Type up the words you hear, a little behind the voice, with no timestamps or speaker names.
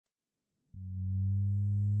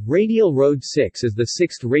Radial Road 6 is the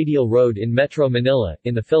sixth radial road in Metro Manila,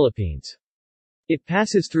 in the Philippines. It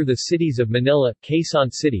passes through the cities of Manila,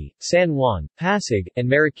 Quezon City, San Juan, Pasig, and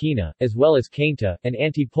Marikina, as well as Cainta, and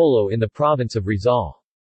Antipolo in the province of Rizal.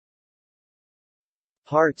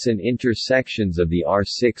 Parts and intersections of the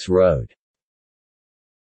R6 road.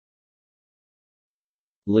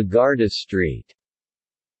 Legarda Street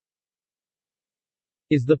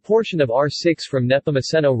is the portion of R6 from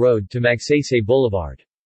Nepomuceno Road to Magsaysay Boulevard.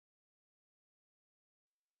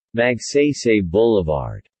 Magsaysay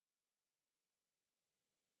Boulevard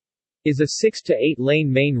is a 6 to 8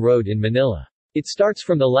 lane main road in Manila. It starts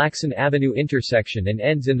from the Lacson Avenue intersection and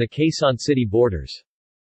ends in the Quezon City borders.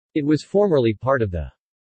 It was formerly part of the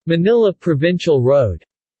Manila Provincial Road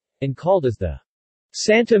and called as the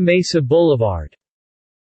Santa Mesa Boulevard.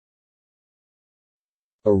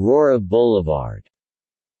 Aurora Boulevard.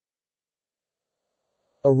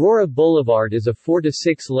 Aurora Boulevard is a 4 to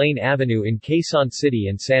 6 lane avenue in Quezon City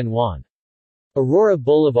and San Juan. Aurora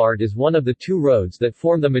Boulevard is one of the two roads that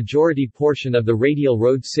form the majority portion of the Radial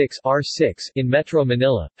Road 6 R6 in Metro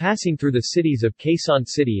Manila, passing through the cities of Quezon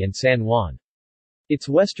City and San Juan. Its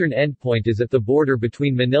western endpoint is at the border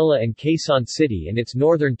between Manila and Quezon City, and its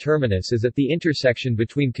northern terminus is at the intersection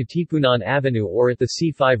between Katipunan Avenue or at the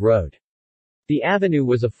C5 Road. The avenue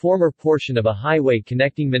was a former portion of a highway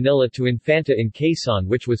connecting Manila to Infanta in Quezon,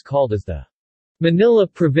 which was called as the Manila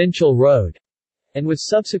Provincial Road, and was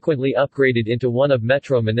subsequently upgraded into one of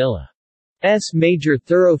Metro Manila's major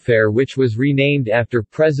thoroughfare, which was renamed after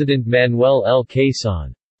President Manuel L.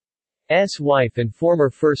 Quezon's wife and former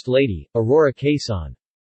First Lady, Aurora Quezon.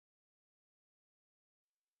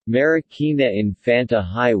 Marikina Infanta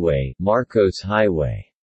Highway, Marcos Highway.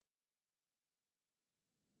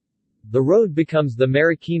 The road becomes the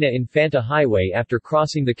Marikina Infanta Highway after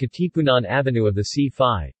crossing the Katipunan Avenue of the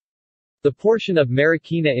C5. The portion of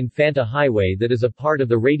Marikina Infanta Highway that is a part of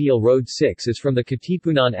the Radial Road 6 is from the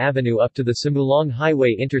Katipunan Avenue up to the Simulong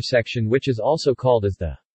Highway intersection, which is also called as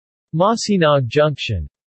the Masinag Junction.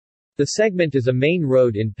 The segment is a main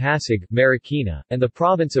road in Pasig, Marikina, and the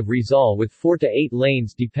province of Rizal with 4 to 8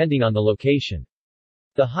 lanes depending on the location.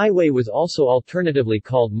 The highway was also alternatively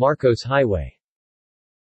called Marcos Highway.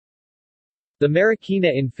 The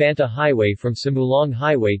Marikina Infanta Highway from Simulong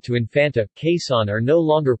Highway to Infanta, Quezon are no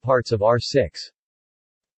longer parts of R6.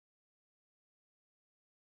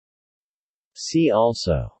 See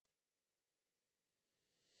also: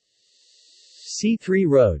 C3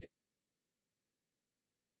 Road,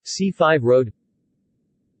 C5 Road,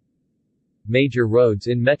 Major roads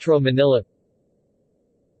in Metro Manila,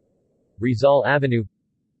 Rizal Avenue,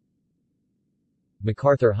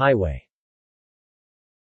 MacArthur Highway.